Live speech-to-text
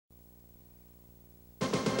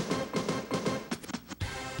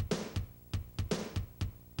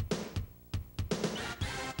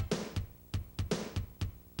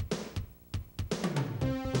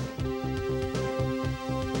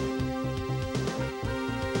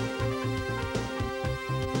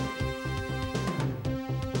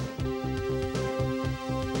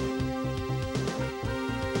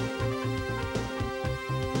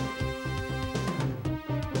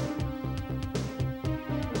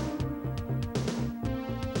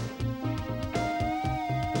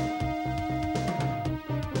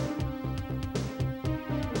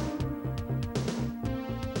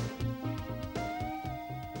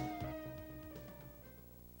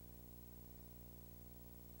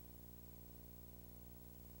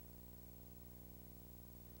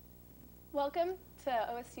Welcome to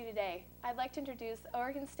OSU Today. I'd like to introduce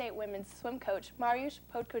Oregon State women's swim coach, Mariusz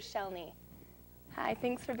Podkościelny. Hi,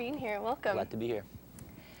 thanks for being here. Welcome. Glad to be here.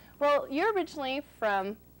 Well, you're originally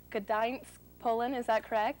from Gdańsk, Poland, is that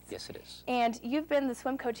correct? Yes, it is. And you've been the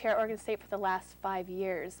swim coach here at Oregon State for the last 5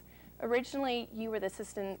 years. Originally, you were the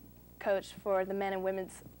assistant coach for the men and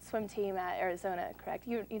women's swim team at Arizona, correct?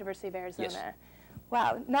 University of Arizona. Yes.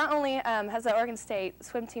 Wow. Not only has the Oregon State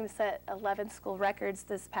swim team set 11 school records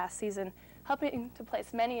this past season, helping to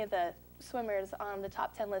place many of the swimmers on the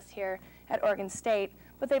top 10 list here at Oregon State,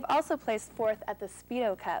 but they've also placed 4th at the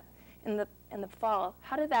Speedo Cup in the fall.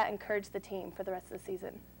 How did that encourage the team for the rest of the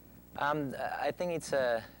season? I think it's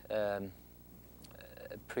a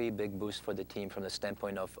pretty big boost for the team from the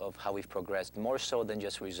standpoint of how we've progressed, more so than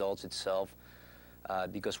just results itself,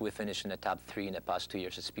 because we finished in the top 3 in the past 2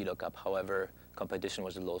 years at Speedo Cup. However, competition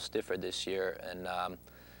was a little stiffer this year,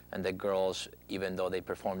 and the girls, even though they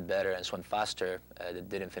performed better and swam faster, they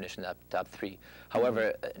didn't finish in that top 3.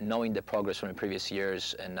 However, knowing the progress from the previous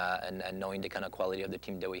years and knowing the kind of quality of the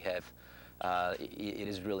team that we have, it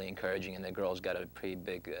is really encouraging, and the girls got a pretty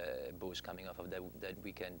big boost coming off of that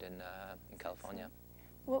weekend in California.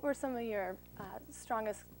 What were some of your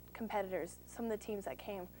strongest competitors, some of the teams that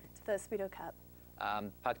came to the Speedo Cup?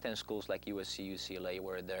 Pac-10 schools like USC, UCLA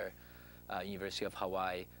were there, University of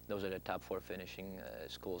Hawaii, those are the top 4 finishing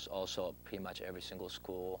schools. Also, pretty much every single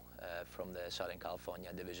school from the Southern California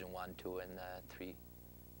Division 1, 2, and 3.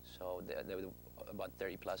 So there were about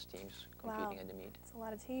 30+ teams competing at the meet. That's a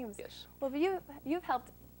lot of teams. Yes. Well, you've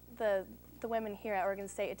helped the women here at Oregon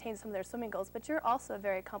State attain some of their swimming goals, but you're also a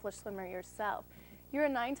very accomplished swimmer yourself. You're a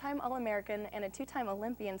 9-time All-American and a 2-time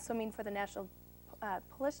Olympian swimming for the national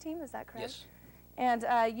Polish team, is that correct? Yes. And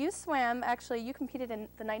you competed in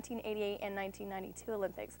the 1988 and 1992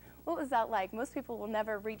 Olympics. What was that like? Most people will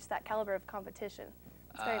never reach that caliber of competition.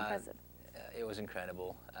 It's very impressive. It was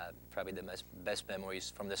incredible. Probably the best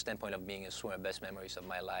memories, from the standpoint of being a swimmer, best memories of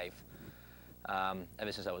my life.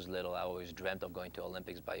 Ever since I was little, I always dreamt of going to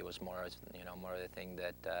Olympics, but it was more, more of the thing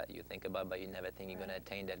that you think about, but you never think you're going to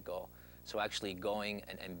attain that goal. So actually going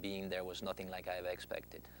and being there was nothing like I ever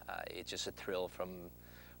expected. It's just a thrill from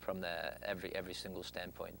every single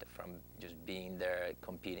standpoint, from just being there,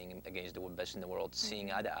 competing against the best in the world,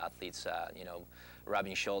 seeing other athletes,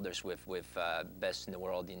 rubbing shoulders with best in the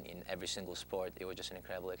world in every single sport. It was just an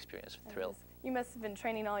incredible experience, thrill. You must have been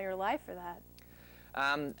training all your life for that.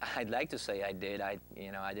 I'd like to say I did. I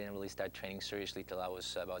didn't really start training seriously till I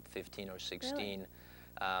was about 15 or 16.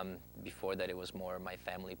 Really? Before that, it was more my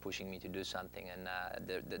family pushing me to do something, and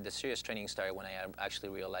the serious training started when I actually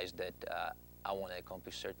realized that I want to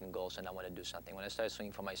accomplish certain goals and I want to do something. When I started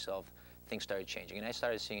swimming for myself, things started changing, and I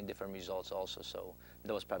started seeing different results also. So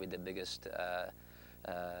that was probably the biggest,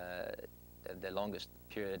 the longest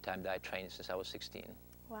period of time that I trained since I was 16.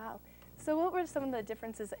 Wow. So what were some of the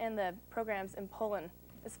differences in the programs in Poland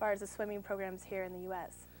as far as the swimming programs here in the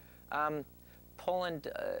U.S.? Poland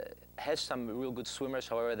has some real good swimmers.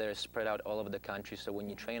 However, they're spread out all over the country. So when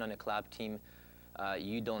you train on a club team,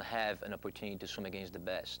 you don't have an opportunity to swim against the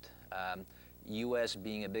best. U.S.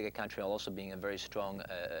 being a bigger country, also being a very strong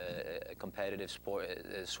competitive sport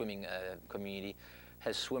swimming community,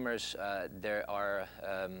 has swimmers there are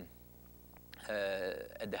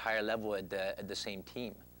at the higher level at the same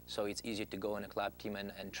team. So it's easier to go in a club team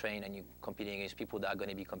and train, and you're competing against people that are going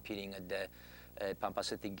to be competing at the Pan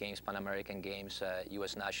Pacific Games, Pan American Games,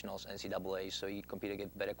 U.S. Nationals, NCAA. So you compete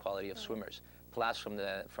against better quality of swimmers. Plus, from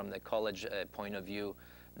the college point of view,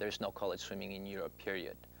 there's no college swimming in Europe,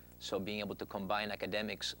 period. So being able to combine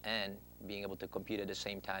academics and being able to compete at the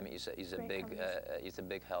same time is a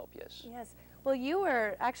big help. Yes. Yes. Well, you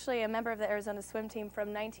were actually a member of the Arizona swim team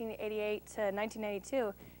from 1988 to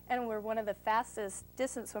 1992, and were one of the fastest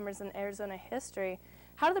distance swimmers in Arizona history.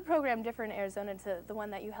 How did the program differ in Arizona to the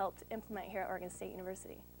one that you helped implement here at Oregon State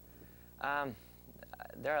University?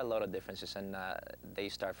 There are a lot of differences, and they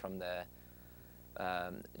start from the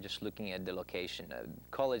just looking at the location.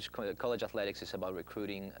 College athletics is about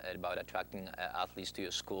recruiting, about attracting athletes to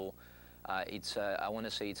your school. I want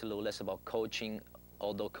to say it's a little less about coaching,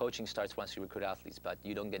 although coaching starts once you recruit athletes, but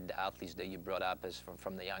you don't get the athletes that you brought up as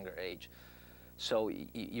from the younger age. So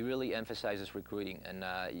you really emphasizes recruiting, and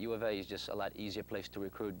U of A is just a lot easier place to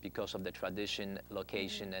recruit because of the tradition,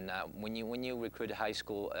 location, and when you recruit high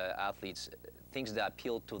school athletes, things that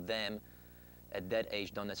appeal to them at that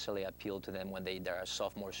age don't necessarily appeal to them when they are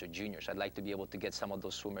sophomores or juniors. I'd like to be able to get some of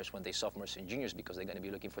those swimmers when they're sophomores and juniors, because they're going to be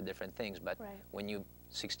looking for different things. But when you're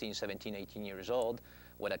 16, 17, 18 years old,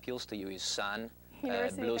 what appeals to you is sun,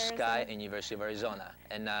 blue sky, and University of Arizona.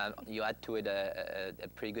 And you add to it a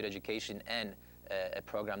pretty good education and a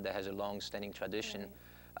program that has a long-standing tradition.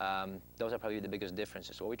 Those are probably the biggest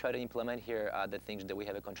differences. What we try to implement here are the things that we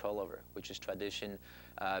have a control over, which is tradition,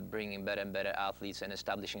 bringing better and better athletes, and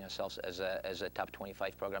establishing ourselves as a top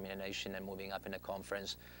 25 program in the nation, and moving up in the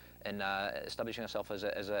conference, and establishing ourselves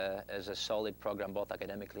as a solid program, both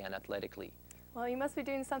academically and athletically. Well, you must be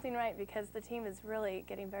doing something right, because the team is really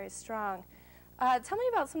getting very strong. Tell me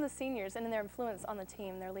about some of the seniors and their influence on the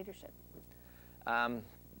team, their leadership.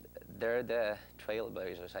 They're the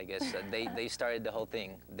trailblazers, I guess. They started the whole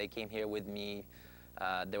thing. They came here with me.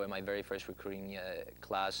 They were my very first recruiting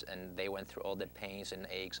class, and they went through all the pains and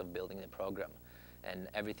aches of building the program. And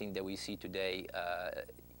everything that we see today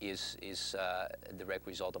is a direct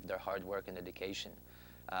result of their hard work and dedication.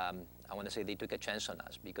 I want to say they took a chance on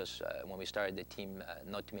us, because when we started the team,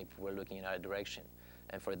 not too many people were looking in our direction.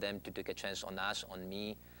 And for them to take a chance on us, on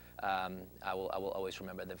me, I will always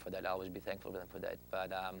remember them for that. I'll always be thankful to them for that.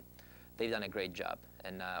 But they've done a great job.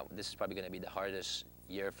 And this is probably going to be the hardest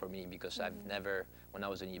year for me, because I've never, when I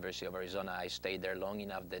was at the University of Arizona, I stayed there long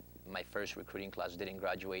enough that my first recruiting class didn't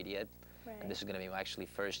graduate yet. Right. And this is going to be my actually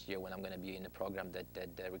first year when I'm going to be in the program that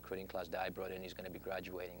the recruiting class that I brought in is going to be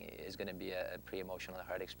graduating. It's going to be a pretty emotional and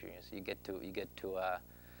hard experience. You get to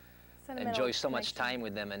enjoy so much time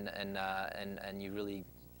with them, and you really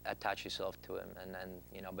attach yourself to them. And then,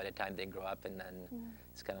 you know, by the time they grow up, and then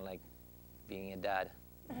it's kind of like being a dad.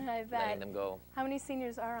 I bet. Letting them go. How many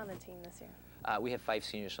seniors are on the team this year? We have 5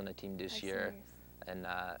 seniors on the team this year, seniors. And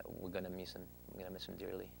we're going to miss them. We're going to miss them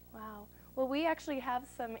dearly. Wow. Well, we actually have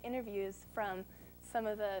some interviews from some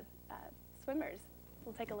of the swimmers.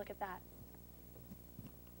 We'll take a look at that.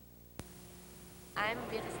 I'm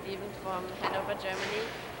Vera Steven from Hanover, Germany,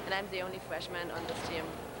 and I'm the only freshman on this team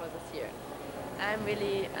for this year. I'm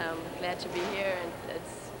really glad to be here, and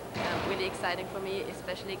it's really exciting for me,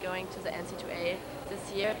 especially going to the NC2A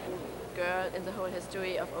this year. Girl in the whole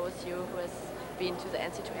history of OSU who has been to the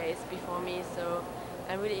NC2As before me, so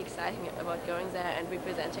I'm really excited about going there and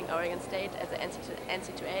representing Oregon State at the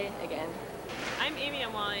NC2A again. I'm Amy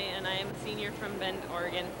Amwali, and I am a senior from Bend,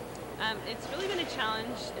 Oregon. It's really been a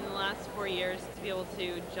challenge in the last 4 years to be able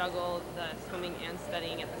to juggle the swimming and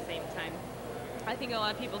studying at the same time. I think a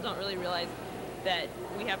lot of people don't really realize that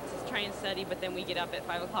we have to try and study, but then we get up at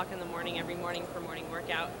 5 o'clock in the morning every morning for morning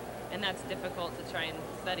workout, and that's difficult to try and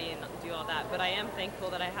study and do all that. But I am thankful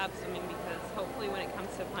that I have swimming, because hopefully when it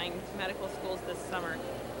comes to applying to medical schools this summer,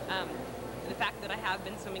 the fact that I have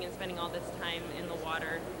been swimming and spending all this time in the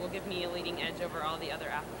water will give me a leading edge over all the other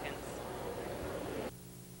applicants.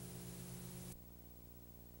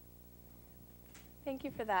 Thank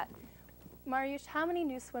you for that. Mariusz, how many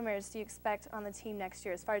new swimmers do you expect on the team next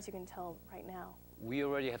year, as far as you can tell right now? We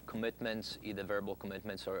already have commitments, either verbal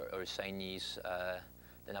commitments or signees.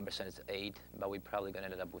 The number says 8, but we're probably going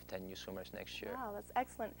to end up with 10 new swimmers next year. Wow, that's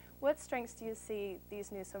excellent. What strengths do you see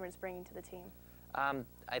these new swimmers bringing to the team?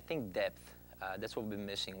 I think depth. That's what we've been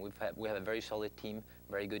missing. We have a very solid team,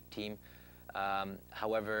 very good team.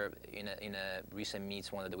 However, in a recent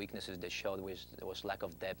meets, one of the weaknesses they showed was lack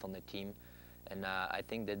of depth on the team. And I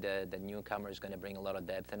think that the newcomer is going to bring a lot of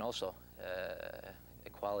depth, and also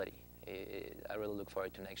equality. I really look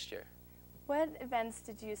forward to next year. What events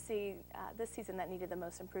did you see this season that needed the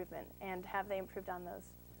most improvement, and have they improved on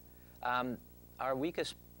those? Our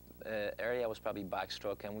weakest area was probably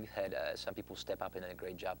backstroke, and we've had some people step up and did a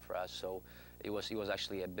great job for us. So it was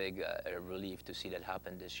actually a big relief to see that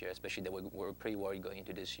happen this year, especially that we were pretty worried going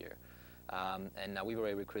into this year. And we've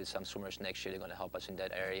already recruited some swimmers next year. They're going to help us in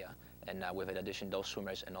that area. And with in addition those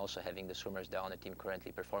swimmers, and also having the swimmers that are on the team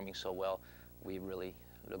currently performing so well, we really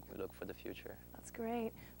look for the future. That's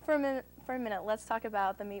great. For a minute, let's talk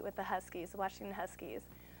about the meet with the Huskies, the Washington Huskies.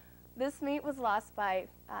 This meet was lost by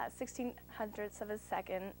 1600ths of a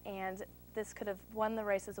second, and this could have won the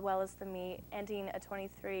race as well as the meet, ending a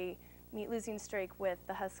 23 meet losing streak with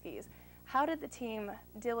the Huskies. How did the team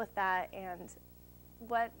deal with that, and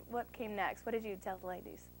what came next? What did you tell the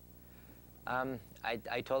ladies?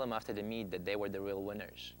 I told them after the meet that they were the real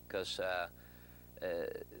winners, because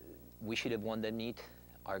we should have won the meet.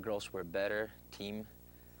 Our girls were better team,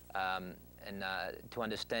 and to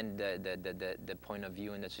understand the point of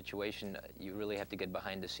view in the situation, you really have to get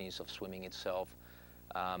behind the scenes of swimming itself.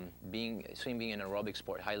 Swimming being an aerobic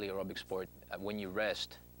sport, highly aerobic sport, when you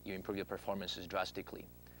rest, you improve your performances drastically.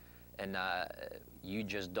 And you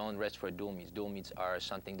just don't rest for dual meets. Dual meets are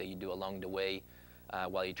something that you do along the way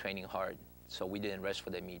while you're training hard. So we didn't rest for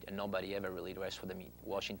the meet, and nobody ever really rests for the meet.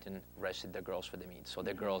 Washington rested their girls for the meet, so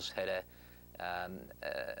their girls had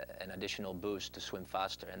an additional boost to swim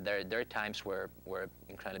faster, and their times were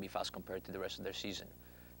incredibly fast compared to the rest of their season.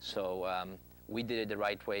 So we did it the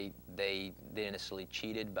right way. They didn't necessarily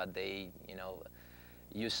cheated, but they, you know,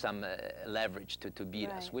 used some leverage to beat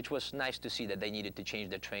us, which was nice to see that they needed to change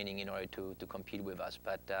their training in order to compete with us.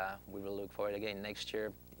 But we will look forward again. Next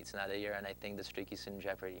year, it's another year, and I think the streak is in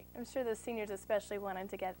jeopardy. I'm sure the seniors especially wanted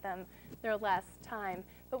to get them their last time.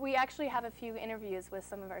 But we actually have a few interviews with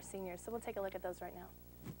some of our seniors, so we'll take a look at those right now.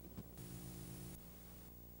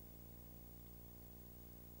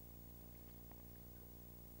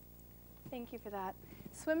 Thank you for that.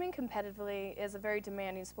 Swimming competitively is a very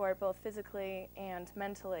demanding sport, both physically and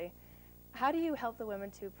mentally. How do you help the women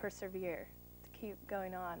to persevere, to keep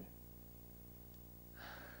going on?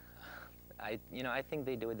 I think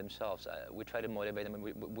they do it themselves. We try to motivate them.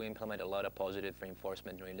 We implement a lot of positive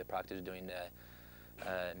reinforcement during the practice, during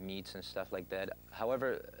the meets and stuff like that.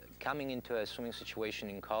 However, coming into a swimming situation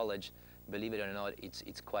in college, believe it or not,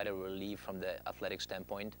 it's quite a relief from the athletic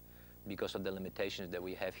standpoint, because of the limitations that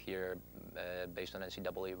we have here based on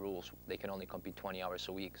NCAA rules. They can only compete 20 hours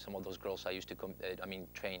a week. Some of those girls are used to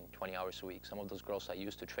train 20 hours a week. Some of those girls are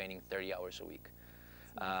used to training 30 hours a week.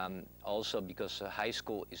 Also, because high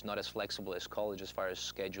school is not as flexible as college as far as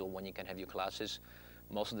schedule when you can have your classes,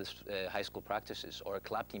 most of the high school practices or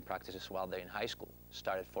club team practices while they're in high school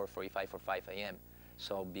start at 4:45 or 5 a.m.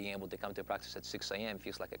 So being able to come to practice at 6 a.m.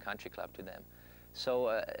 feels like a country club to them.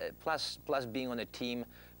 So plus being on a team,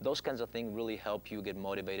 those kinds of things really help you get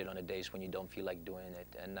motivated on the days when you don't feel like doing it.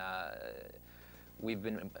 And we've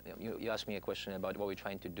been, you asked me a question about what we're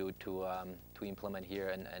trying to do to implement here,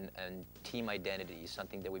 and team identity is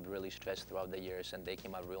something that we've really stressed throughout the years, and they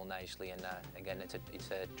came out real nicely. And again,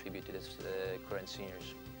 it's a tribute to this current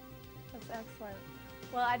seniors. That's excellent.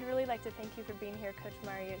 Well, I'd really like to thank you for being here, Coach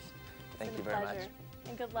Mariusz. Thank you very much.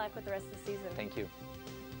 And good luck with the rest of the season. Thank you.